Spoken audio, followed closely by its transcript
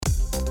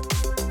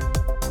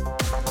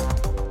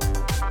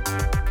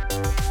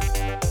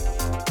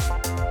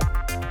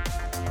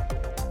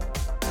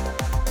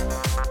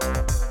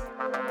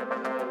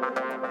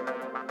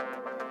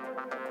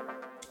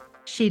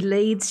She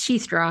leads, she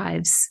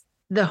thrives.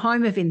 The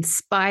home of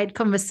inspired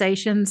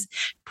conversations,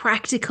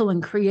 practical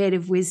and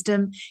creative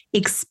wisdom,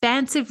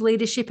 expansive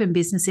leadership and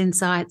business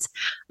insights,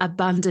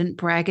 abundant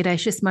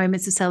braggadocious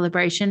moments of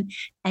celebration,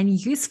 and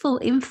useful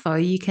info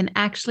you can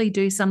actually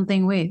do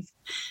something with.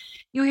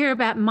 You'll hear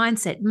about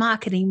mindset,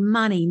 marketing,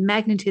 money,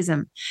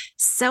 magnetism,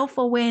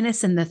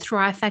 self-awareness and the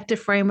Thrive Factor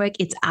framework,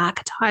 its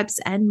archetypes,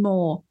 and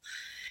more.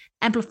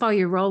 Amplify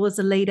your role as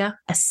a leader,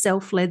 a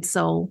self-led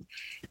soul.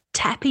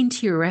 Tap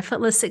into your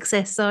effortless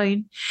success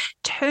zone.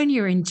 Turn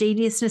your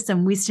ingeniousness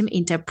and wisdom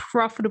into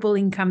profitable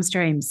income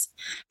streams.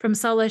 From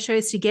solo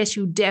shows to guests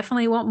you'll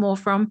definitely want more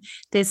from,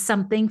 there's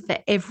something for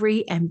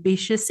every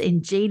ambitious,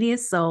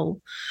 ingenious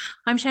soul.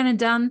 I'm Shannon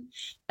Dunn,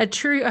 a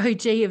true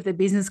OG of the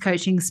business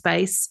coaching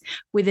space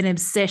with an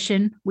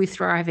obsession with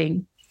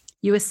thriving.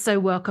 You are so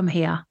welcome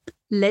here.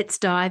 Let's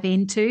dive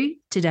into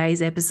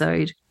today's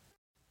episode.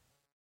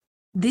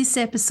 This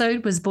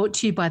episode was brought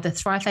to you by the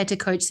Thrive Factor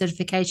Coach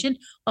certification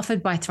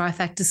offered by Thrive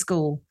Factor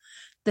School.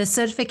 The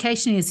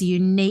certification is a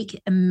unique,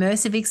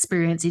 immersive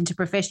experience into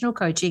professional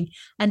coaching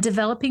and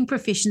developing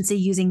proficiency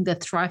using the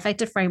Thrive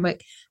Factor framework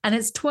and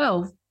its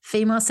 12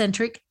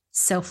 female-centric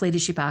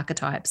self-leadership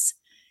archetypes.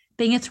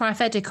 Being a Thrive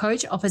Factor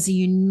coach offers a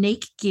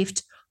unique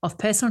gift of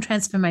personal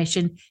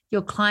transformation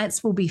your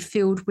clients will be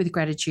filled with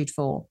gratitude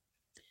for.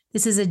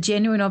 This is a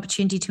genuine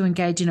opportunity to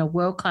engage in a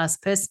world-class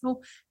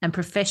personal and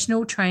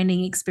professional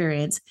training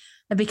experience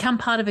and become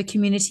part of a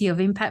community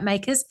of impact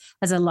makers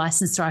as a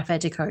licensed Thrive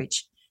Factor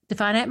coach. To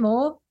find out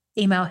more,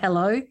 email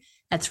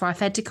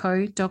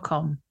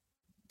hello@thrivefactorco.com.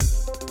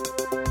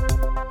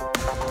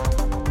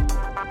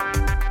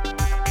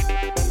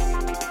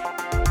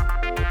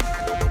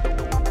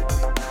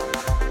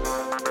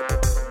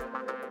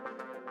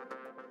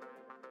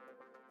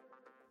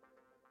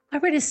 I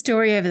read a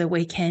story over the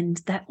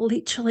weekend that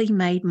literally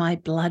made my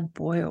blood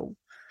boil.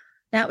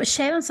 Now, it was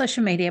shared on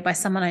social media by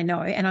someone I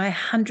know, and I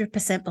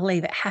 100%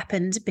 believe it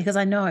happened because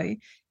I know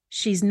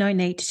she's no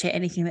need to share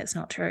anything that's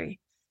not true.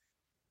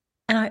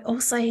 And I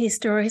also hear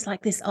stories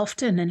like this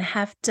often and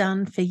have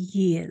done for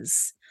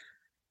years.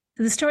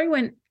 So the story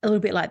went a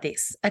little bit like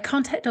this. A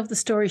contact of the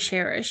story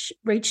sharer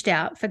reached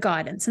out for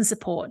guidance and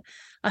support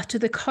after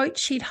the coach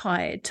she'd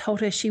hired told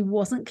her she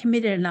wasn't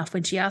committed enough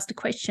when she asked a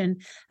question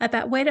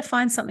about where to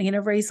find something in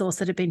a resource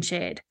that had been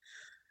shared.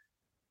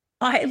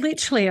 I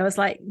was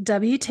like,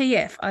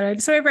 WTF. I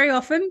don't say it very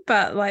often,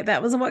 but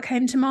that was what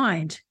came to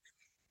mind.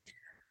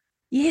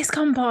 Years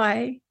gone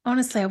by,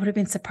 honestly, I would have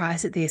been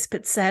surprised at this,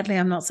 but sadly,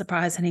 I'm not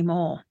surprised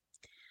anymore.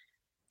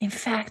 In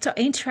fact, I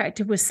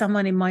interacted with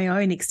someone in my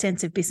own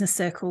extensive business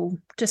circle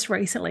just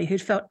recently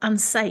who'd felt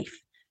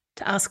unsafe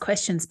to ask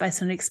questions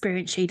based on an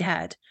experience she'd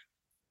had.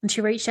 And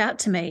she reached out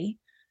to me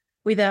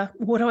with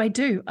what do I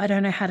do? I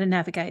don't know how to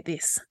navigate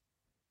this.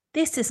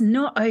 This is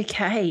not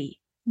okay.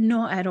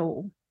 Not at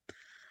all.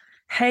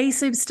 Hey,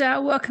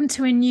 superstar. Welcome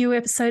to a new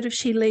episode of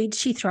She Leads,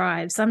 She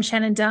Thrives. I'm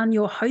Shannon Dunn,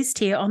 your host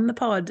here on the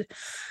pod.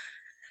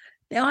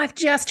 Now, I've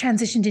just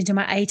transitioned into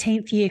my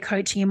 18th year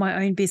coaching in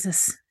my own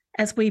business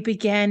as we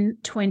began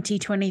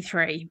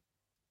 2023.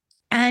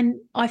 And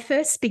I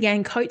first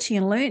began coaching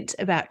and learnt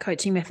about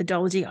coaching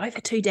methodology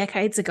over 2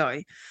 decades ago.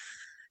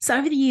 So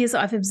over the years,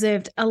 I've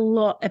observed a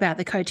lot about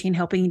the coaching and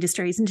helping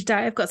industries, and today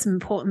I've got some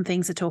important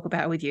things to talk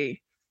about with you.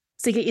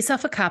 So get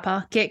yourself a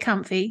cuppa, get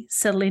comfy,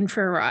 settle in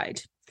for a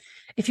ride.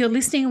 If you're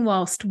listening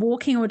whilst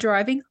walking or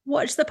driving,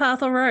 watch the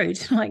path or road.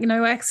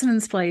 No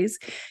accidents, please.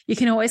 You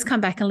can always come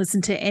back and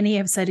listen to any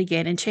episode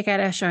again and check out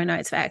our show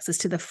notes for access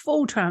to the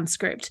full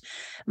transcript.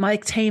 My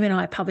team and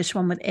I publish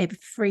one with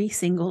every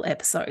single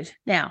episode.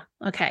 Now,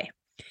 okay.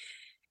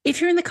 If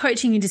you're in the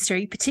coaching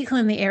industry,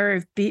 particularly in the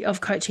area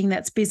of coaching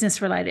that's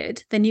business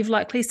related, then you've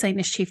likely seen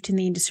a shift in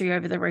the industry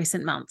over the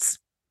recent months.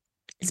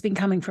 It's been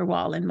coming for a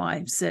while, in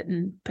my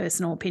certain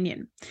personal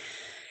opinion.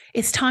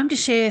 It's time to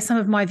share some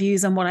of my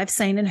views on what I've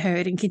seen and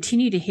heard and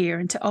continue to hear,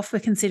 and to offer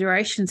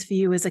considerations for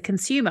you as a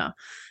consumer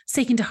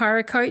seeking to hire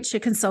a coach, a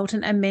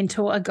consultant, a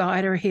mentor, a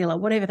guide, or a healer,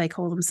 whatever they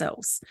call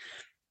themselves.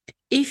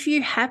 If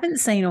you haven't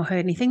seen or heard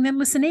anything, then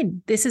listen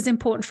in. This is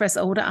important for us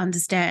all to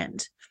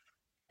understand.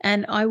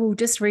 And I will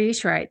just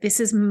reiterate, this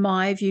is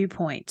my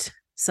viewpoint.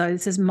 So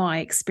this is my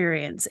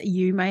experience.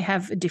 You may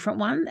have a different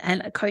one,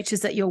 and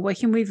coaches that you're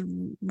working with,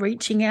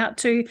 reaching out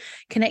to,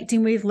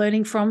 connecting with,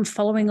 learning from,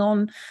 following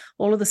on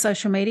all of the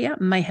social media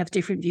may have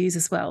different views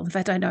as well. In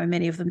fact, I know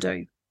many of them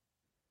do.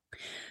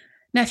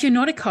 Now, if you're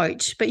not a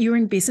coach, but you're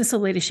in business or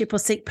leadership or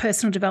seek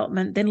personal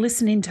development, then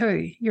listen in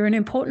too. You're an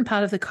important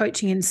part of the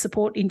coaching and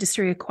support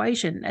industry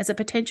equation as a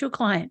potential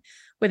client,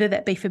 whether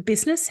that be for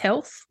business,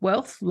 health,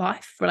 wealth,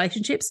 life,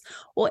 relationships,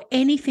 or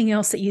anything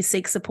else that you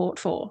seek support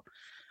for.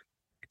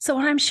 So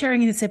what I'm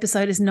sharing in this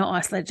episode is not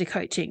isolated to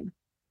coaching,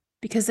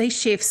 because these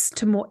shifts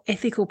to more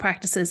ethical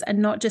practices are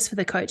not just for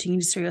the coaching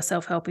industry or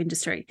self-help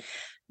industry.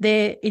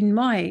 They're, in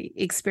my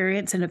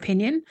experience and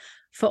opinion,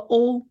 for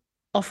all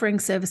offering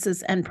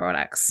services and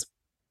products.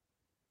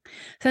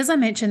 So as I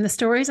mentioned, the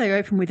stories I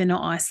open with are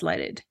not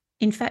isolated.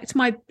 In fact,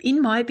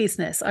 in my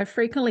business, I've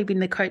frequently been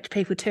the coach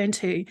people turn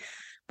to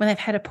when they've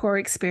had a poor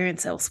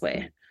experience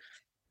elsewhere.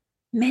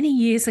 Many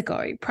years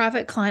ago,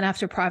 private client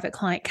after private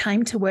client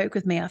came to work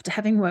with me after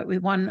having worked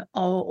with one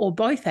or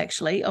both,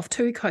 actually, of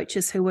two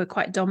coaches who were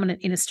quite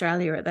dominant in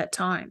Australia at that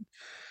time.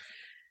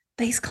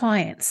 These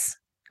clients,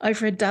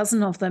 over a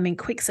dozen of them in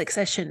quick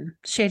succession,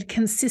 shared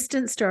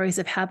consistent stories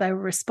of how they were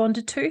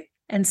responded to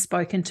and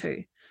spoken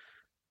to.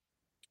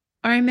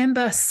 I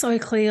remember so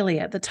clearly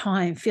at the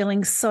time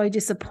feeling so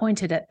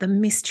disappointed at the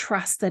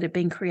mistrust that had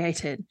been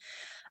created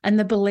and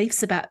the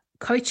beliefs about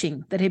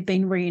coaching that had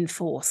been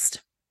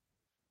reinforced.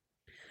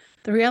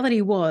 The reality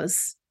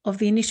was, of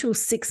the initial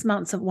 6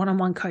 months of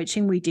one-on-one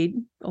coaching we did,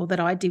 or that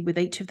I did with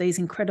each of these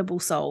incredible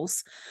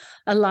souls,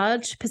 a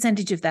large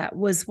percentage of that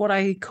was what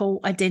I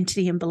call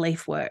identity and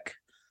belief work.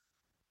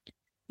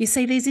 You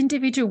see, these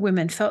individual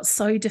women felt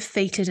so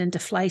defeated and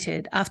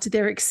deflated after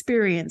their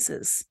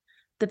experiences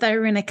that they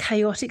were in a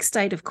chaotic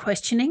state of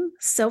questioning,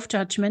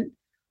 self-judgment,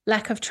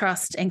 lack of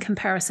trust and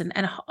comparison,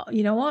 and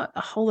you know what?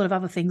 A whole lot of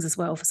other things as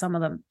well for some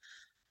of them.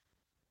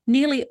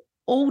 Nearly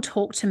all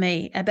talked to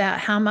me about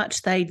how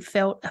much they'd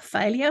felt a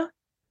failure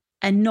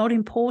and not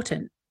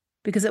important,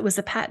 because it was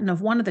a pattern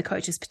of one of the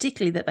coaches,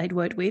 particularly that they'd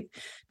worked with,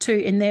 to,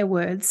 in their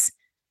words,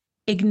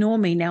 ignore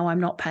me now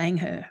I'm not paying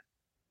her.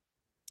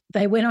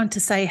 They went on to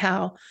say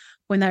how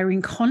when they were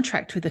in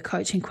contract with the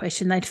coach in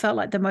question, they'd felt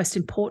like the most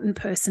important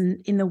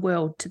person in the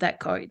world to that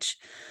coach.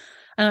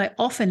 And I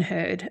often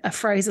heard a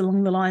phrase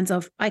along the lines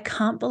of, I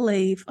can't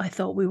believe I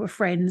thought we were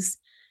friends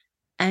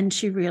and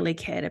she really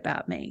cared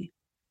about me.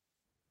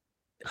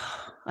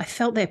 I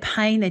felt their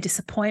pain, their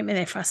disappointment,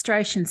 their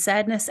frustration,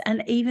 sadness,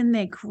 and even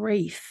their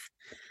grief.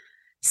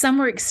 Some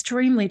were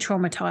extremely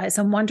traumatized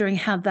and wondering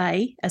how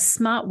they, as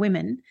smart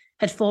women,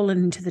 had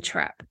fallen into the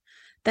trap.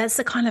 That's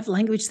the kind of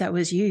language that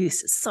was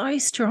used. So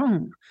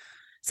strong,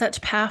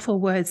 such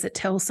powerful words that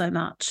tell so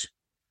much.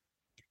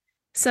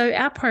 So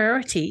our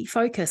priority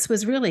focus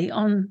was really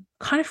on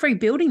kind of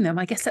rebuilding them.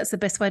 I guess that's the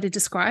best way to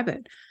describe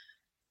it.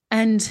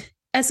 And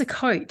as a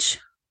coach,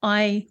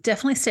 I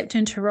definitely stepped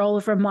into a role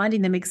of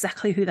reminding them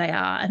exactly who they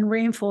are and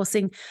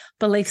reinforcing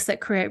beliefs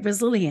that create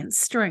resilience,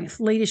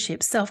 strength,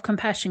 leadership,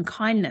 self-compassion,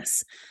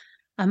 kindness,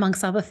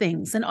 amongst other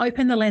things, and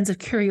open the lens of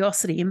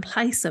curiosity in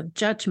place of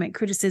judgment,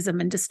 criticism,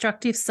 and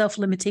destructive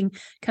self-limiting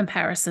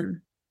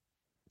comparison.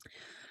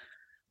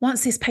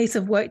 Once this piece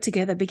of work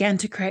together began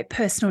to create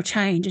personal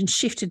change and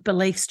shifted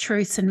beliefs,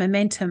 truths, and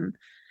momentum,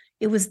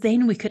 it was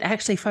then we could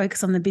actually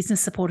focus on the business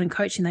support and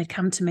coaching they'd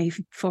come to me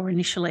for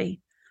initially.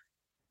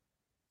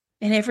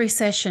 In every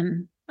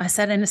session, I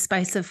sat in a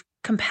space of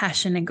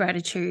compassion and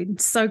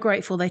gratitude, so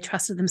grateful they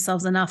trusted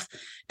themselves enough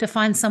to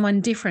find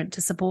someone different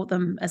to support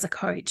them as a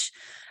coach,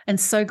 and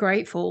so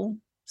grateful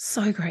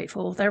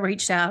they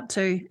reached out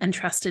to and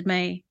trusted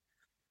me.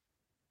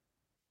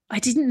 I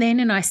didn't then,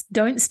 and I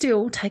don't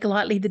still, take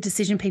lightly the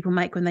decision people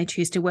make when they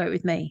choose to work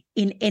with me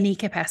in any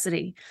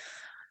capacity.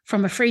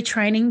 From a free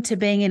training to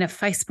being in a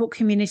Facebook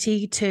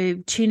community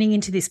to tuning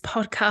into this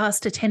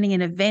podcast, attending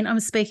an event I'm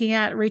speaking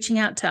at, reaching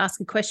out to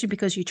ask a question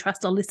because you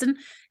trust I'll listen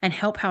and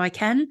help how I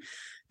can,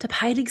 to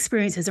paid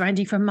experiences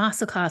ranging from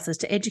masterclasses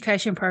to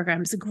education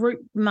programs,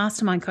 group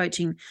mastermind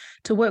coaching,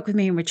 to work with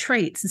me in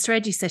retreats and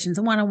strategy sessions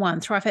and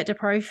one-on-one, trifecta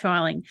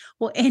profiling,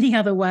 or any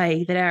other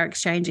way that our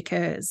exchange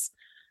occurs.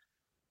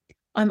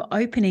 I'm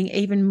opening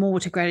even more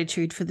to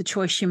gratitude for the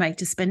choice you make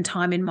to spend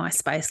time in my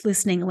space,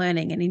 listening,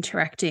 learning, and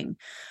interacting.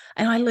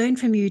 And I learn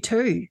from you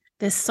too.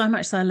 There's so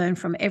much that I learn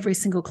from every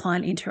single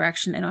client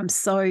interaction, and I'm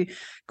so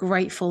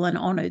grateful and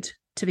honored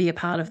to be a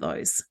part of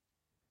those.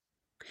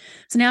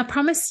 So now I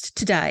promised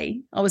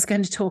today I was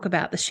going to talk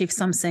about the shifts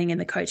I'm seeing in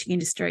the coaching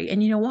industry.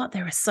 And you know what?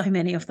 There are so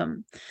many of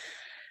them.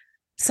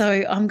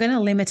 So I'm going to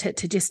limit it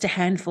to just a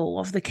handful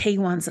of the key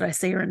ones that I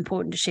see are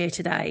important to share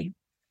today.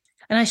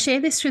 And I share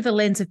this through the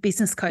lens of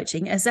business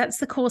coaching, as that's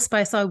the core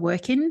space I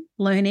work in,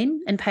 learn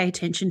in, and pay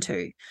attention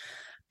to.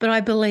 But I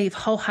believe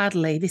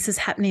wholeheartedly this is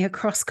happening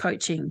across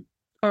coaching,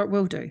 or it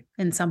will do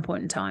in some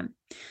point in time,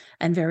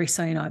 and very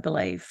soon, I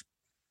believe.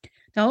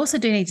 Now, I also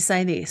do need to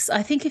say this.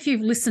 I think if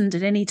you've listened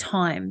at any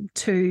time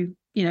to,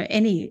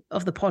 any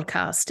of the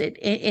podcast at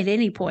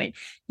any point,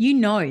 you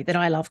know that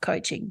I love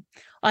coaching.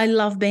 I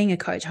love being a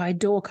coach. I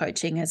adore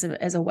coaching as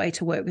a way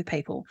to work with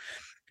people.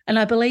 And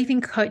I believe in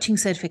coaching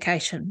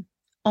certification,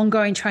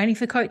 ongoing training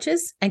for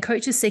coaches, and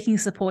coaches seeking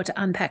support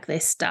to unpack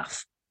their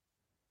stuff.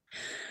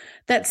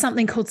 That's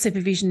something called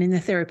supervision in the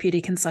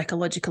therapeutic and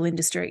psychological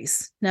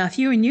industries. Now, if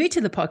you are new to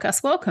the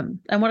podcast,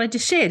 welcome. And what I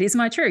just shared is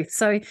my truth.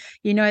 So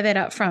you know that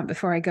up front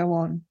before I go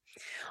on.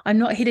 I'm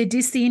not here to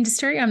diss the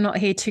industry. I'm not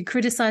here to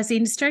criticize the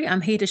industry. I'm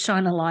here to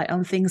shine a light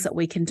on things that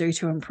we can do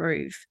to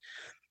improve.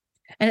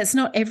 And it's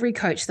not every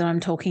coach that I'm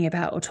talking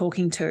about or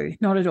talking to,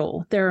 not at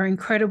all. There are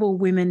incredible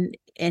women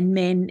and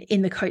men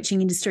in the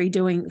coaching industry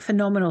doing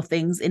phenomenal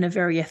things in a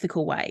very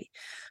ethical way,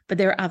 but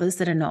there are others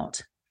that are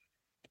not.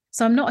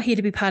 So I'm not here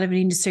to be part of an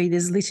industry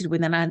that's littered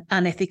with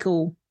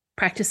unethical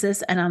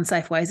practices and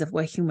unsafe ways of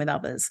working with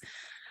others.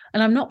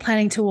 And I'm not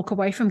planning to walk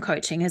away from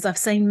coaching, as I've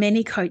seen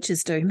many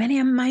coaches do, many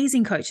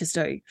amazing coaches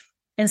do.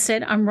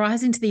 Instead, I'm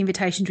rising to the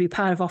invitation to be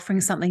part of offering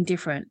something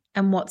different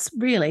and what's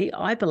really,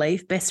 I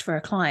believe, best for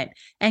a client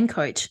and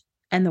coach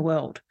and the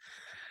world.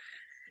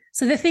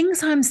 So the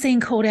things I'm seeing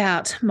called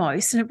out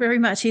most, and it very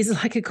much is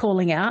like a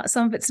calling out,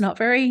 some of it's not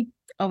very,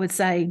 I would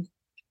say,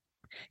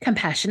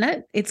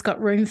 compassionate. It's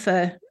got room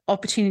for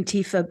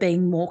opportunity for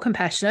being more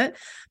compassionate,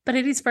 but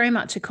it is very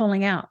much a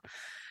calling out.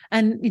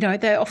 And,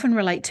 they often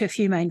relate to a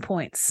few main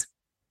points.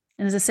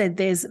 And as I said,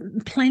 there's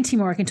plenty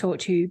more I can talk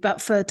to you,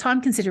 but for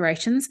time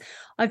considerations,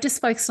 I've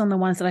just focused on the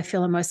ones that I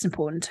feel are most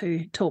important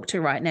to talk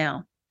to right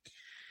now.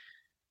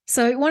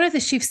 So one of the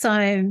shifts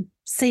I'm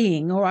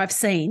seeing, or I've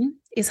seen,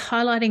 is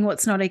highlighting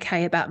what's not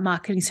okay about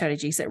marketing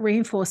strategies that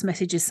reinforce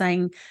messages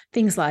saying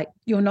things like,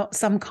 you're not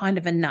some kind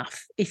of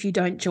enough if you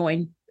don't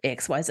join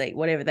XYZ,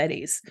 whatever that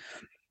is.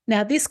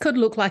 Now, this could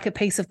look like a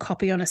piece of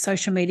copy on a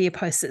social media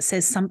post that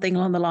says something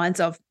along the lines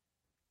of,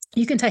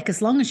 you can take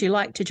as long as you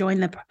like to join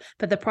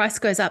but the price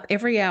goes up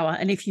every hour.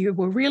 And if you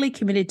were really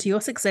committed to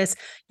your success,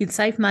 you'd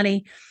save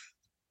money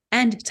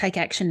and take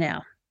action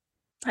now.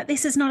 Like,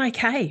 this is not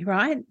okay,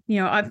 right?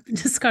 I've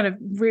just kind of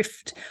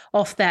riffed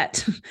off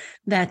that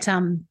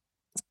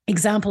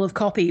example of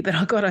copy, but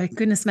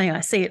goodness me,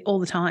 I see it all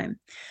the time.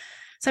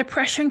 So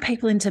pressuring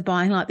people into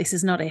buying like this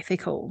is not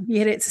ethical,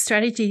 yet it's a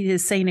strategy that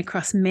is seen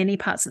across many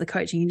parts of the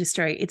coaching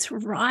industry. It's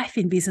rife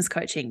in business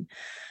coaching.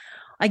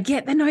 I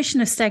get the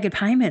notion of staggered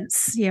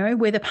payments,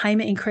 where the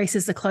payment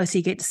increases the closer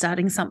you get to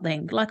starting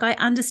something. Like, I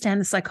understand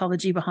the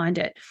psychology behind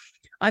it.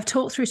 I've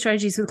talked through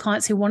strategies with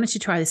clients who wanted to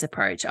try this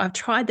approach. I've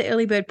tried the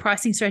early bird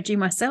pricing strategy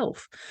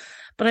myself,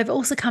 but I've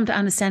also come to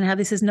understand how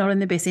this is not in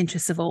the best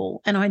interests of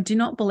all. And I do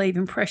not believe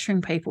in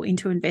pressuring people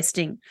into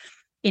investing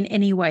in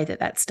any way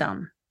that's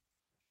done.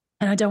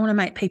 And I don't want to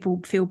make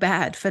people feel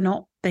bad for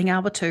not being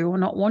able to or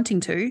not wanting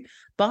to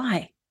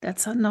buy.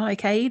 That's not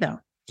okay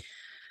either.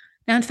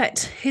 Now, in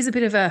fact, here's a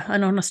bit of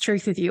an honest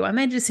truth with you. I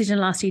made a decision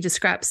last year to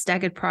scrap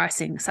staggered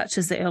pricing, such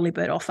as the early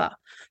bird offer.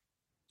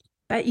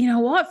 But you know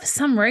what? For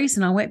some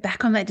reason, I went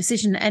back on that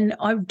decision and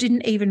I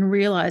didn't even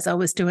realize I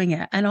was doing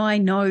it. And I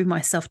know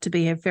myself to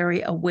be a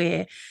very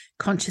aware,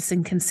 conscious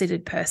and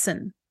considered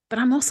person, but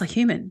I'm also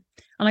human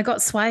and I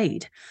got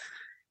swayed.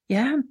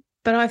 Yeah.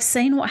 But I've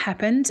seen what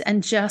happened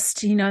and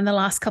just, in the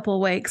last couple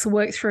of weeks,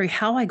 worked through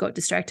how I got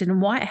distracted and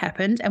why it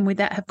happened. And with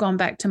that, have gone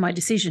back to my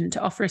decision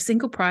to offer a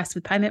single price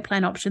with payment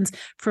plan options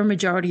for a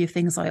majority of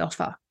things I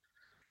offer.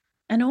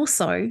 And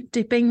also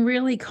to being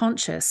really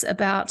conscious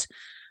about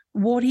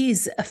what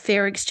is a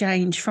fair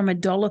exchange from a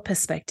dollar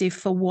perspective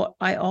for what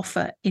I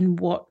offer in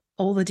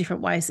all the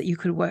different ways that you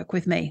could work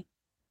with me.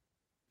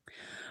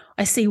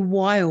 I see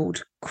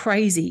wild,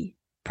 crazy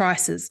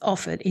prices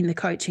offered in the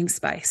coaching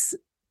space,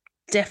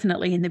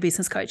 definitely in the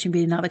business coaching,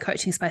 but in other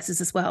coaching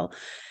spaces as well.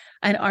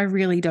 And I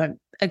really don't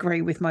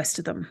agree with most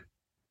of them.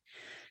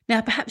 Now,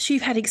 perhaps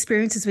you've had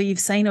experiences where you've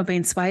seen or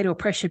been swayed or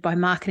pressured by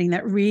marketing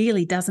that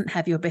really doesn't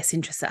have your best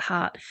interests at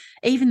heart,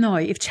 even though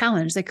if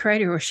challenged, the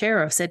creator or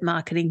sharer of said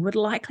marketing would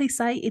likely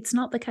say it's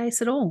not the case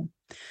at all.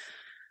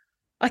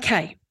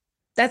 Okay,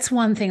 that's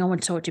one thing I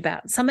want to talk to you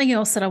about. Something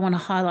else that I want to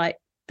highlight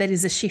that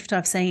is a shift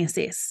I've seen is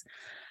this.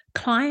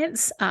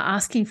 Clients are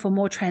asking for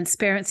more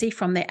transparency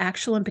from their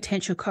actual and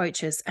potential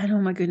coaches. And oh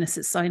my goodness,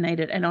 it's so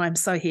needed. And I'm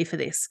so here for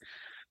this.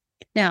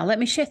 Now, let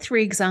me share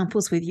 3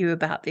 examples with you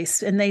about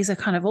this. And these are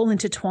kind of all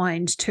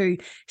intertwined to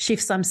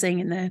shifts I'm seeing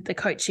in the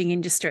coaching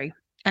industry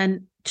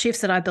and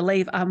shifts that I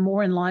believe are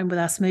more in line with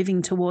us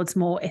moving towards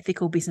more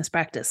ethical business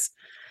practice.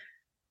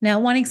 Now,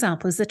 one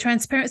example is the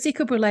transparency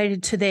could be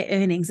related to their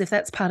earnings if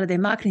that's part of their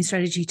marketing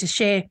strategy to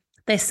share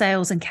their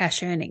sales and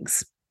cash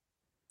earnings.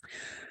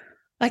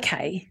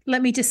 Okay,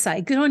 let me just say,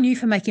 good on you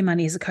for making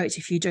money as a coach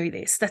if you do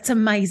this. That's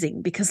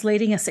amazing because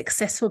leading a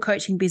successful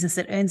coaching business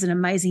that earns an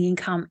amazing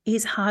income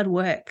is hard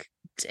work.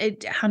 It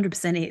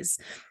 100% is.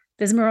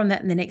 There's more on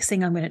that in the next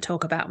thing I'm going to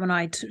talk about when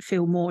I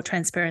feel more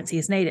transparency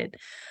is needed.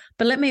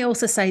 But let me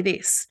also say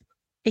this.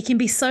 It can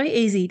be so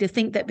easy to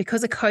think that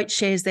because a coach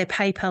shares their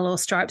PayPal or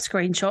Stripe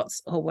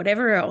screenshots or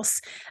whatever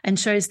else and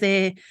shows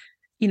they're,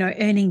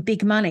 earning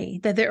big money,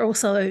 that they're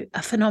also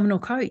a phenomenal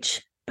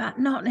coach, but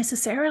not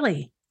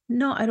necessarily.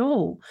 Not at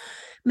all.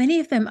 Many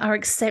of them are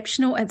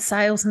exceptional at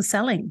sales and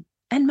selling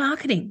and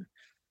marketing,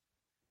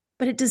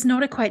 but it does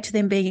not equate to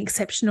them being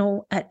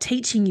exceptional at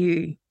teaching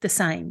you the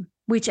same,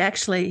 which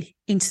actually,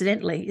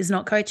 incidentally, is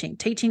not coaching.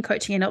 Teaching and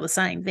coaching are not the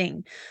same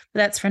thing, but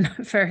that's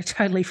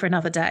for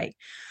another day.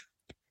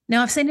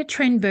 Now, I've seen a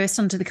trend burst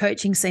onto the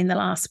coaching scene the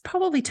last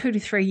probably 2 to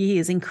 3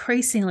 years,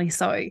 increasingly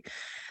so.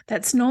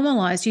 That's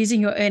normalized using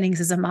your earnings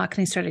as a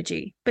marketing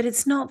strategy, but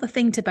it's not the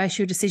thing to base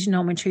your decision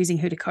on when choosing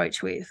who to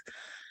coach with.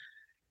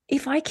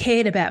 If I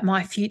cared about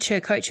my future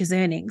coach's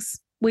earnings,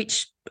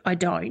 which I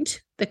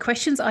don't, the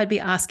questions I'd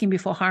be asking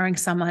before hiring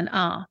someone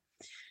are,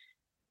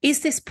 is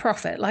this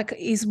profit? Like,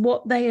 is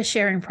what they are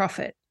sharing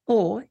profit?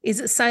 Or is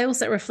it sales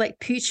that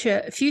reflect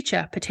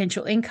future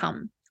potential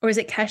income? Or is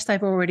it cash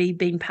they've already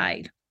been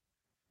paid?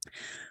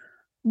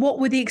 What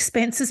were the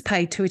expenses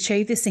paid to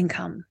achieve this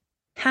income?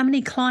 How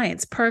many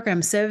clients,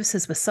 programs,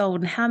 services were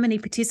sold, and how many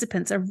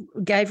participants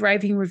gave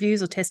raving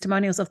reviews or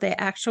testimonials of their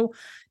actual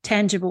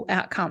tangible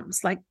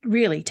outcomes, like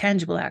really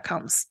tangible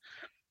outcomes?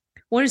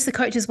 What is the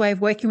coach's way of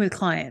working with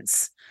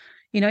clients?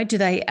 Do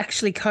they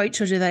actually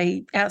coach, or do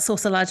they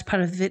outsource a large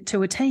part of it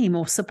to a team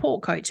or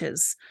support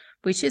coaches,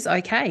 which is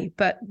okay,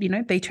 but,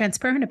 be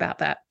transparent about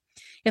that.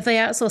 If they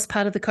outsource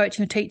part of the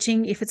coaching or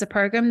teaching, if it's a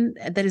program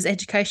that is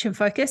education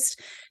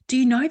focused, do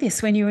you know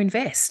this when you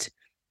invest?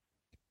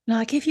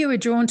 Like, if you were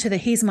drawn to the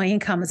here's my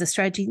income as a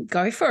strategy,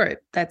 go for it.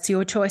 That's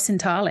your choice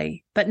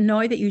entirely. But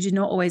know that you do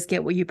not always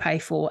get what you pay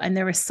for. And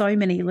there are so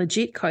many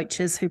legit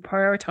coaches who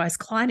prioritize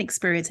client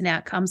experience and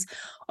outcomes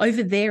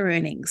over their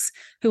earnings,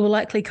 who will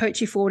likely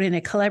coach you forward in a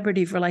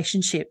collaborative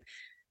relationship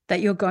that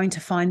you're going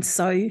to find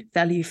so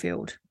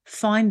value-filled.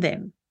 Find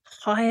them,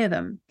 hire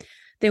them.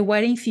 They're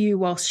waiting for you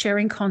whilst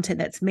sharing content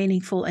that's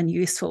meaningful and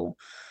useful.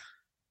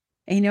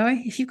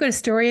 If you've got a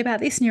story about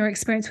this and your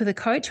experience with a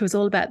coach who is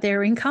all about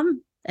their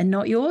income and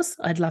not yours,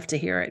 I'd love to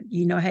hear it.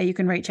 You know how you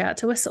can reach out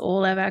to us.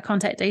 All of our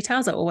contact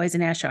details are always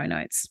in our show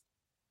notes.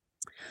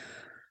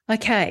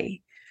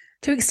 Okay,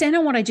 to extend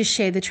on what I just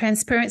shared, the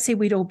transparency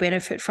we'd all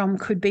benefit from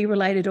could be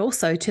related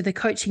also to the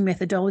coaching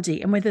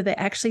methodology and whether they're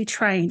actually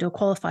trained or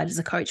qualified as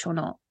a coach or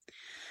not.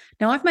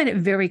 Now, I've made it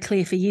very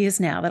clear for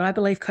years now that I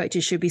believe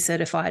coaches should be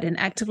certified and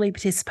actively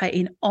participate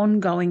in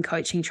ongoing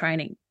coaching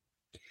training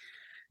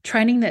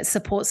that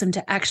supports them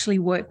to actually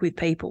work with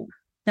people.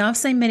 Now, I've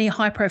seen many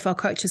high-profile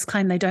coaches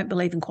claim they don't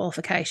believe in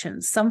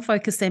qualifications. Some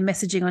focus their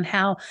messaging on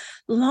how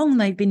long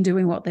they've been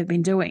doing what they've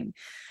been doing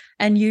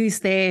and use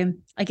their,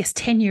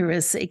 tenure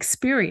as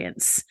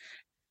experience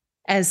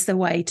as the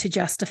way to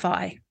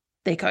justify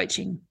their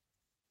coaching.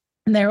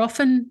 And they're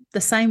often the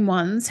same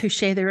ones who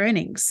share their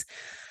earnings.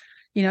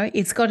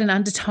 It's got an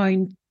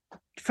undertone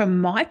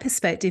from my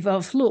perspective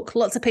of, look,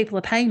 lots of people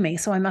are paying me,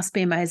 so I must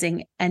be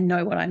amazing and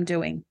know what I'm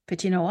doing.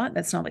 But you know what?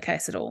 That's not the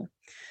case at all.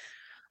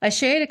 I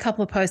shared a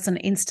couple of posts on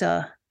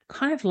Insta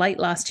kind of late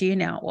last year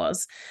now it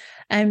was,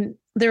 and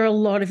there are a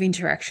lot of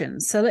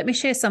interactions. So let me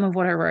share some of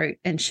what I wrote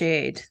and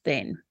shared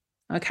then.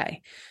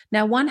 Okay.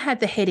 Now, one had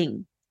the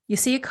heading, you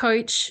see a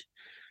coach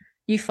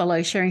you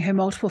follow sharing her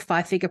multiple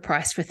 5-figure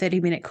price for a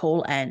 30-minute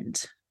call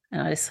and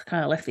I just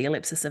kind of left the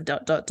ellipsis of ...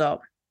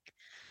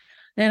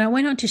 Then I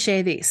went on to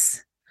share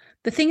this.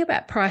 The thing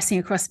about pricing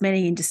across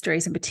many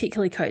industries, and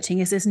particularly coaching,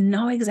 is there's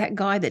no exact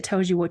guide that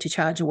tells you what to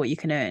charge or what you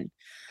can earn.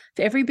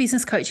 For every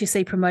business coach you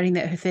see promoting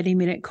that her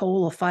 30-minute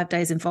call or 5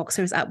 days in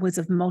Voxer is upwards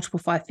of multiple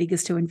 5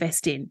 figures to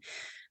invest in,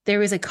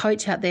 there is a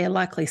coach out there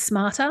likely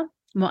smarter,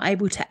 more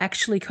able to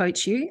actually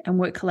coach you and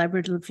work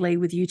collaboratively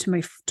with you to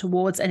move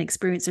towards and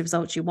experience the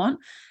results you want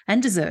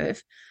and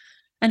deserve,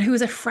 and who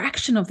is a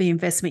fraction of the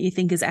investment you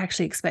think is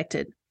actually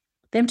expected.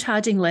 Them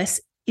charging less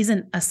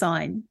isn't a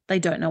sign they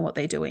don't know what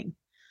they're doing.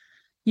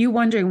 You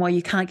wondering why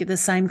you can't get the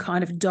same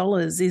kind of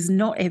dollars is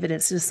not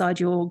evidence to decide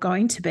you're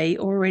going to be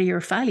or already a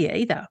failure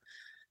either.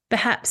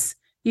 Perhaps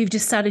you've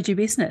just started your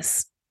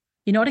business.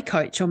 You're not a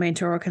coach or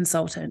mentor or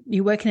consultant.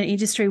 You work in an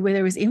industry where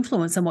there is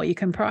influence on what you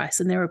can price,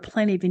 and there are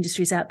plenty of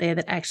industries out there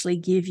that actually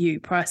give you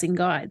pricing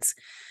guides.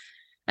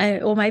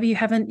 Or maybe you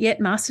haven't yet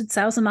mastered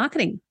sales and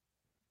marketing.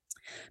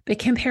 But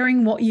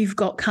comparing what you've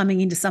got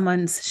coming into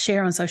someone's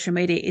share on social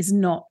media is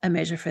not a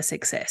measure for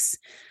success.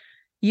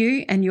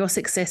 You and your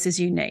success is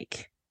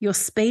unique. Your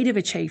speed of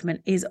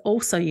achievement is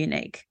also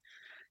unique.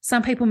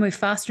 Some people move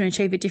faster and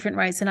achieve at different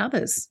rates than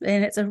others,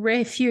 and it's a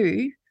rare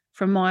few,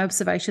 from my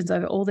observations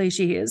over all these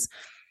years,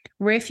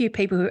 rare few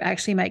people who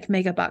actually make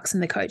mega bucks in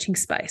the coaching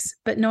space.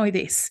 But know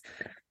this,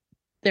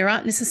 there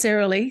aren't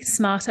necessarily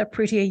smarter,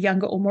 prettier,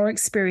 younger, or more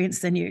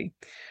experienced than you.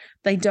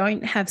 They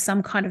don't have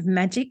some kind of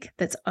magic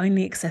that's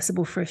only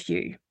accessible for a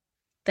few.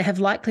 They have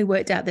likely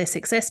worked out their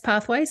success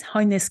pathways,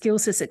 honed their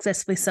skills to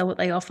successfully sell what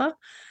they offer.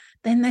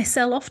 Then they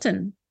sell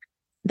often.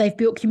 They've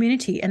built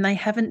community, and they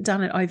haven't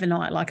done it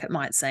overnight like it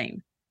might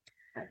seem.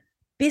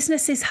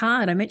 Business is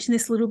hard. I mentioned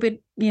this a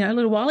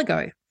little while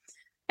ago.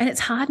 And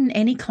it's hard in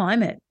any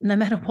climate, no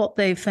matter what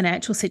the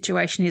financial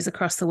situation is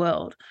across the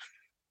world.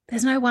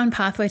 There's no one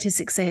pathway to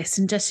success,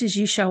 and just as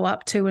you show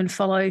up to and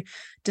follow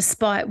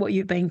despite what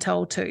you've been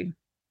told to.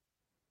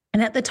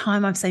 And at the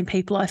time, I've seen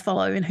people I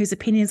follow and whose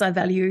opinions I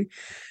value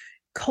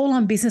call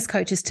on business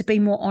coaches to be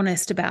more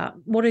honest about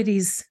what it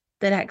is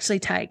that actually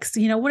takes,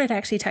 what it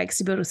actually takes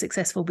to build a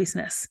successful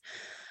business.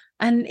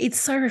 And it's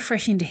so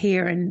refreshing to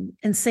hear and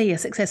see a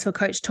successful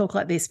coach talk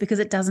like this, because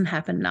it doesn't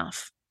happen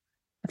enough.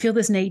 I feel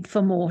there's need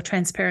for more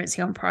transparency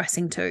on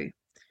pricing too.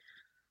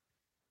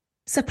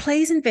 So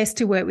please invest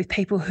to work with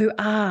people who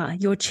are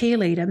your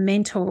cheerleader,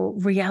 mentor,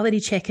 reality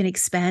check and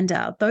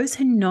expander, those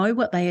who know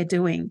what they are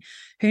doing,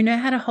 who know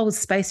how to hold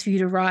space for you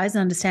to rise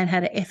and understand how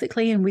to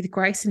ethically and with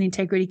grace and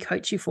integrity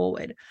coach you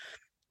forward.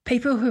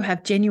 People who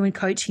have genuine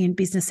coaching and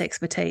business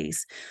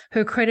expertise, who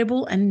are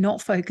credible and not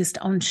focused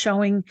on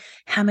showing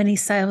how many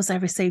sales they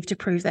received to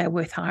prove they're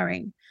worth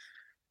hiring.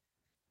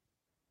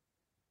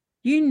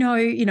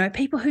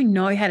 People who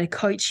know how to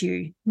coach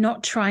you,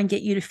 not try and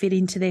get you to fit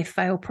into their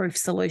fail-proof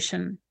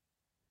solution.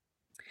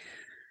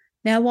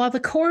 Now, while the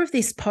core of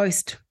this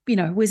post,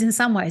 was in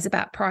some ways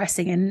about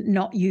pricing and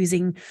not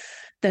using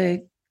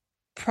the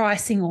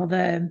pricing or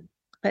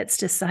let's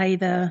just say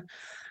the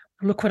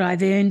look what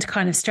I've earned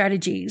kind of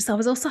strategies, I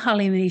was also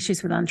highlighting the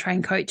issues with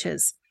untrained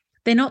coaches.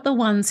 They're not the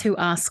ones who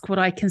ask what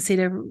I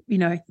consider,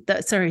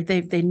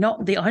 they're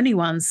not the only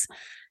ones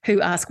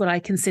who ask what I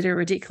consider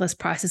ridiculous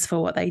prices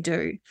for what they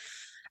do.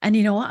 And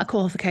you know what? A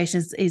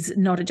qualification is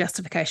not a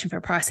justification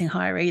for pricing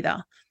higher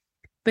either.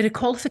 But a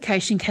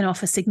qualification can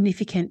offer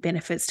significant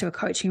benefits to a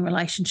coaching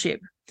relationship.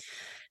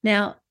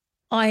 Now,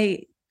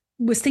 I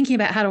was thinking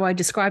about how do I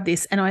describe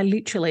this, and I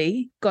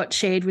literally got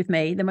shared with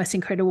me the most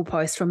incredible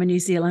post from a New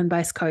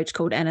Zealand-based coach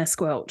called Anna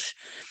Squelch.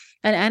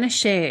 And Anna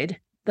shared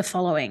the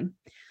following: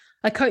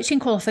 a coaching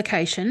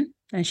qualification,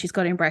 and she's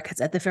got in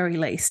brackets at the very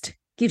least,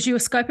 gives you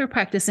a scope of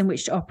practice in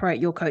which to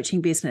operate your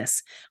coaching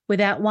business.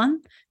 Without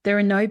one, there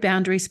are no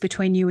boundaries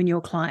between you and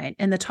your client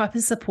and the type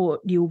of support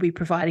you will be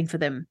providing for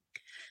them.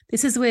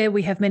 This is where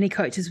we have many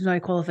coaches with no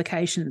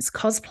qualifications,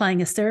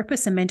 cosplaying as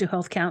therapists and mental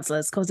health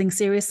counsellors, causing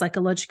serious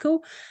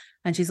psychological,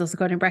 and she's also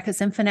got in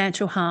brackets, and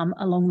financial harm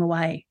along the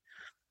way.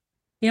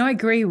 I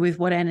agree with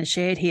what Anna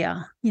shared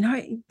here,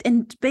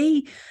 and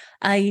be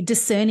a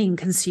discerning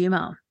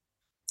consumer.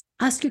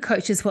 Ask your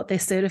coaches what they're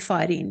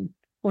certified in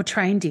or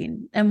trained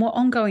in and what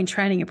ongoing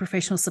training and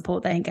professional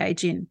support they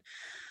engage in.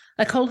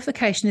 A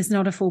qualification is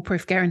not a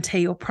foolproof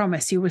guarantee or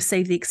promise you'll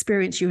receive the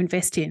experience you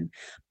invest in.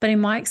 But in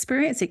my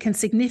experience, it can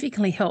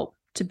significantly help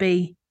to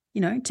be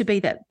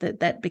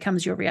that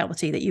becomes your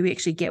reality, that you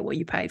actually get what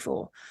you pay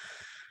for.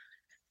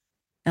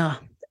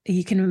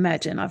 You can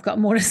imagine I've got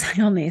more to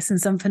say on this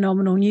and some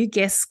phenomenal new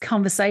guest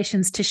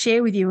conversations to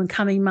share with you in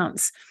coming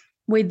months,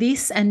 where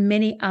this and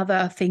many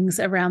other things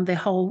around the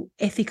whole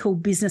ethical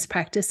business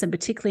practice, and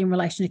particularly in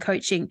relation to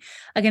coaching,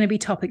 are going to be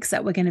topics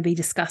that we're going to be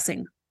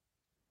discussing.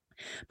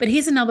 But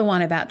here's another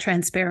one about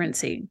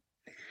transparency.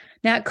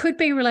 Now, it could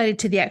be related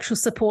to the actual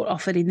support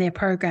offered in their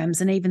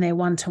programs and even their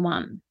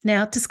one-to-one.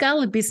 Now, to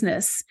scale a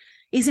business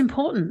is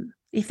important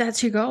if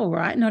that's your goal,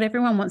 right? Not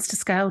everyone wants to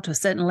scale to a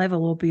certain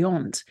level or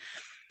beyond.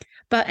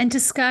 And to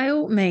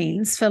scale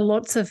means, for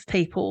lots of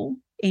people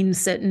in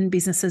certain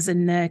businesses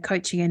in the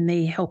coaching and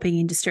the helping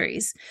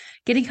industries,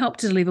 getting help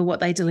to deliver what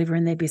they deliver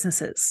in their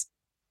businesses.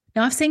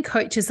 Now, I've seen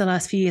coaches the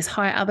last few years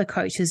hire other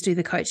coaches do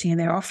the coaching in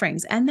their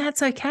offerings, and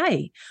that's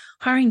okay.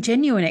 Hiring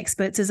genuine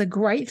experts is a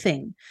great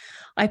thing.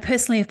 I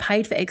personally have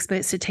paid for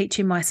experts to teach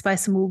in my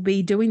space, and we'll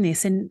be doing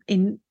this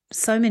in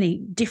so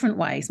many different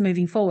ways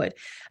moving forward.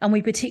 And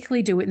we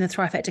particularly do it in the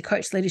Thrive Factor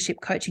Coach Leadership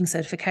Coaching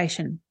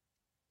Certification.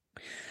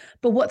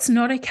 But what's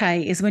not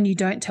okay is when you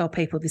don't tell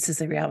people this is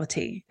the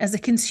reality. As a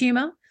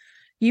consumer,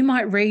 you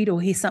might read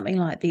or hear something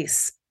like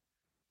this: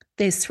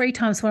 there's 3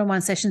 times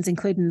one-on-one sessions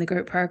included in the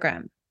group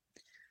program.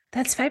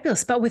 That's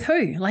fabulous. But with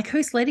who? Like,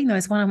 who's leading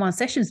those one-on-one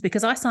sessions?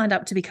 Because I signed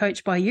up to be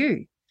coached by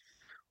you.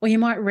 Or you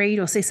might read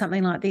or see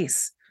something like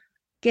this: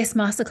 guest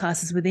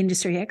masterclasses with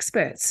industry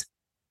experts.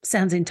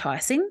 Sounds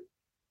enticing.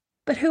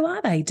 But who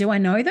are they? Do I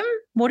know them?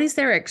 What is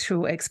their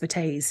actual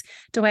expertise?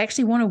 Do I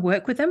actually want to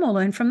work with them or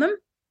learn from them?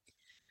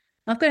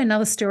 I've got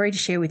another story to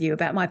share with you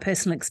about my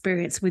personal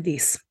experience with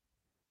this.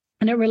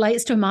 And it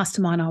relates to a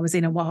mastermind I was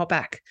in a while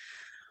back.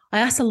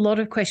 I asked a lot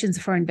of questions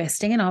before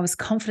investing, and I was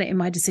confident in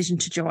my decision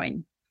to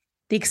join.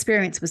 The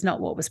experience was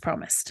not what was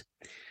promised.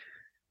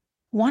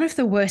 One of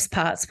the worst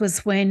parts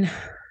was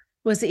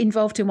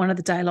involved in one of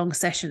the day-long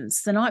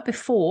sessions. The night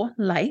before,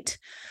 late,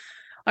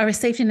 I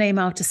received an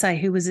email to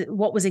say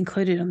what was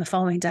included on the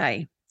following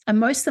day. And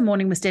most of the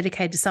morning was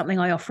dedicated to something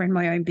I offer in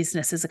my own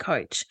business as a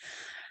coach,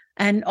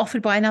 and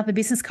offered by another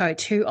business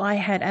coach who I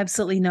had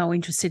absolutely no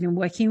interest in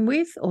working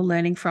with or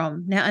learning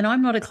from. Now, and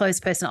I'm not a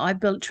closed person. I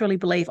truly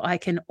believe I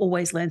can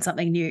always learn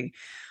something new.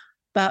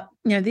 But,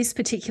 this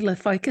particular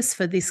focus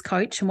for this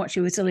coach and what she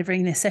was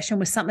delivering in this session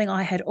was something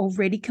I had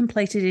already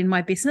completed in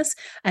my business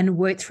and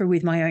worked through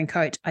with my own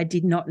coach. I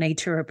did not need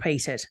to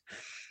repeat it.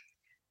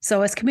 So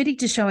I was committed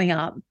to showing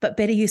up, but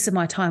better use of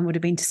my time would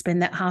have been to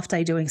spend that half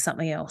day doing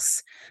something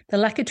else. The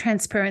lack of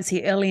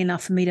transparency early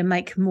enough for me to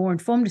make more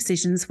informed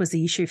decisions was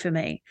the issue for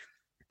me.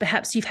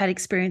 Perhaps you've had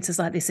experiences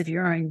like this of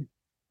your own.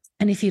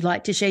 And if you'd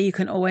like to share, you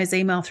can always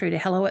email through to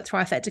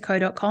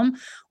hello@thrivefactorco.com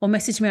or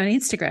message me on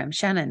Instagram,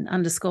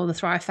 Shannon_the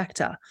Thrive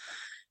Factor.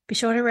 Be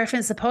sure to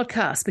reference the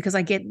podcast because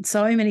I get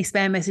so many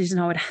spam messages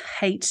and I would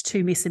hate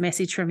to miss a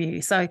message from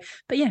you.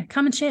 But yeah,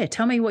 come and share.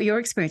 Tell me what your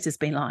experience has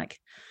been like.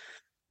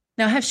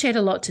 Now, I have shared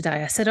a lot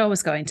today. I said I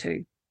was going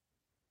to.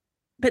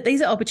 But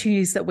these are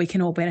opportunities that we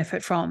can all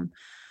benefit from.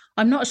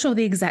 I'm not sure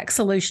the exact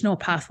solution or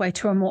pathway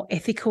to a more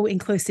ethical,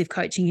 inclusive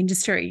coaching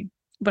industry.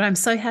 But I'm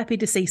so happy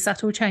to see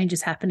subtle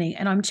changes happening,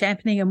 and I'm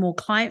championing a more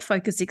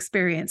client-focused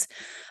experience,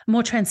 a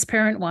more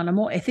transparent one, a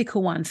more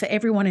ethical one for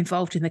everyone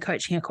involved in the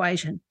coaching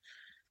equation.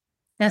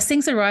 Now, as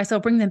things arise, I'll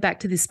bring them back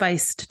to this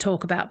space to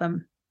talk about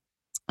them.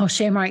 I'll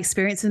share my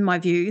experience and my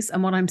views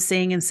and what I'm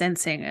seeing and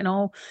sensing, and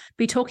I'll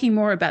be talking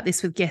more about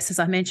this with guests, as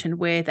I mentioned,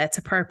 where that's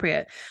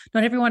appropriate.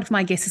 Not every one of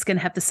my guests is going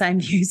to have the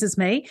same views as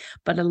me,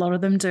 but a lot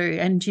of them do.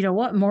 And you know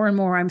what? More and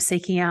more I'm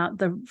seeking out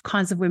the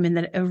kinds of women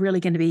that are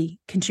really going to be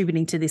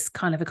contributing to this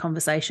kind of a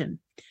conversation.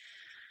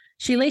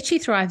 She Leads, She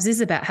Thrives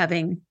is about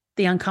having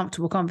the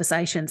uncomfortable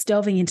conversations,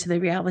 delving into the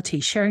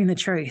reality, sharing the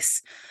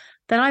truths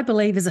that I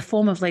believe is a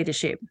form of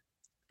leadership.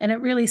 And it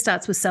really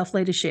starts with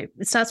self-leadership.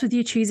 It starts with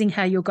you choosing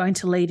how you're going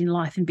to lead in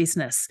life and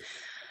business.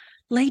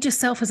 Lead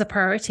yourself as a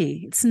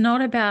priority. It's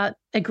not about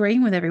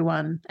agreeing with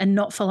everyone and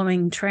not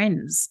following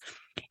trends.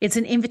 It's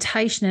an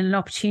invitation and an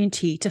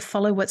opportunity to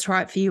follow what's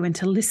right for you and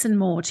to listen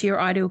more to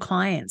your ideal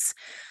clients,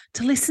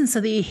 to listen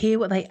so that you hear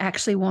what they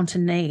actually want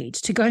and need,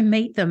 to go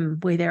meet them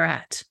where they're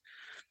at.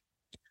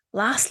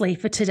 Lastly,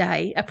 for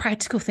today, a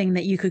practical thing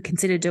that you could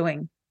consider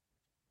doing.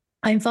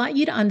 I invite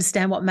you to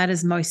understand what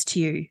matters most to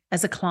you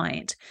as a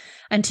client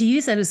and to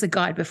use that as a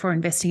guide before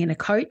investing in a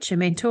coach, a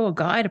mentor, a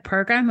guide, a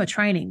program, or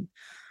training.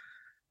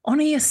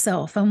 Honor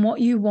yourself and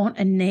what you want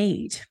and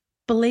need.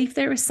 Believe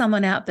there is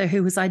someone out there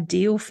who is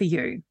ideal for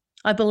you.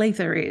 I believe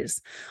there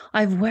is.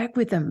 I've worked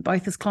with them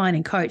both as client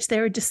and coach.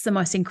 There are just the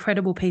most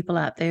incredible people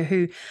out there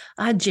who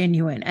are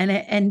genuine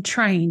and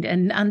trained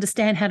and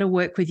understand how to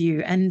work with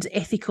you and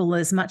ethical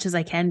as much as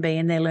they can be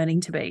and they're learning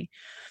to be.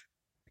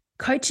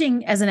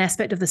 Coaching as an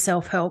aspect of the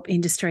self-help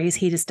industry is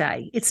here to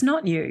stay. It's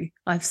not new.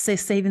 I've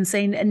even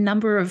seen a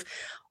number of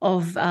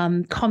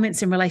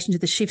comments in relation to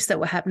the shifts that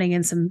were happening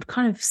and some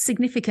kind of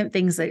significant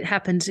things that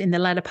happened in the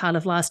latter part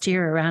of last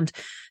year around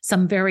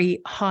some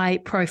very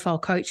high-profile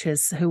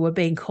coaches who were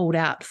being called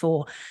out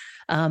for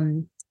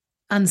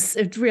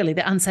really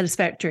the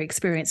unsatisfactory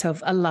experience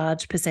of a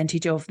large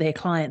percentage of their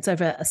clients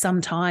over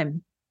some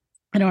time.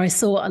 And I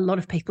saw a lot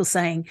of people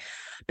saying,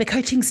 but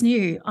coaching's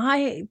new.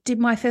 I did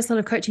my first lot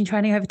of coaching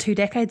training over 2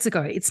 decades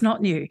ago. It's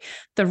not new.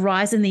 The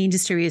rise in the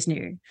industry is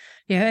new.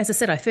 As I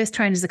said, I first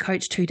trained as a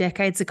coach 2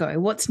 decades ago.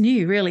 What's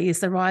new really is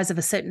the rise of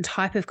a certain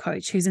type of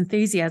coach whose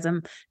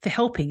enthusiasm for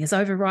helping is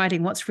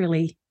overriding what's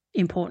really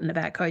important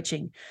about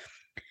coaching.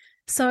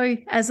 So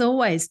as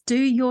always, do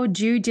your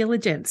due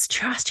diligence.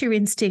 Trust your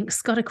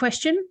instincts. Got a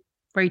question?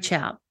 Reach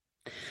out.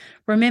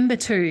 Remember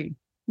too,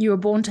 you were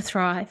born to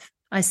thrive.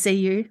 I see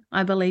you.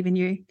 I believe in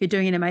you. You're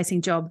doing an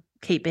amazing job.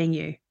 Keep being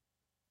you.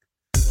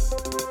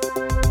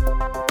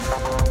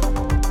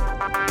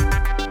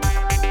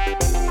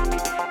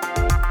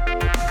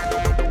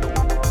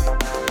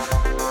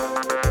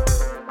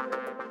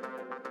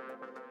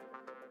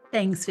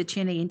 Thanks for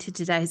tuning into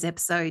today's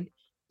episode.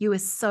 You are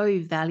so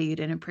valued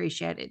and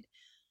appreciated.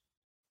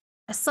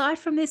 Aside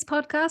from this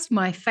podcast,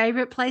 my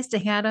favorite place to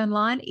hang out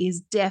online is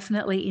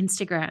definitely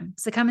Instagram.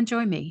 So come and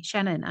join me,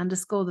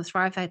 Shannon_the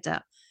Thrive Factor.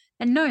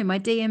 And no, my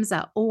DMs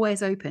are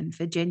always open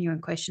for genuine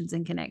questions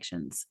and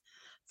connections.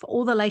 For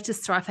all the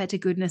latest Thrive Factor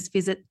goodness,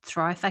 visit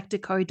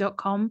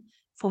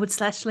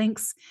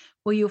thrivefactorco.com/links,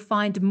 where you'll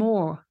find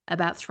more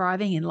about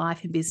thriving in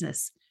life and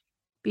business.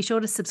 Be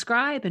sure to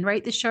subscribe and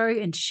rate the show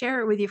and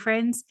share it with your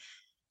friends.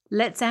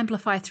 Let's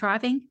amplify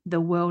thriving the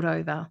world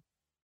over.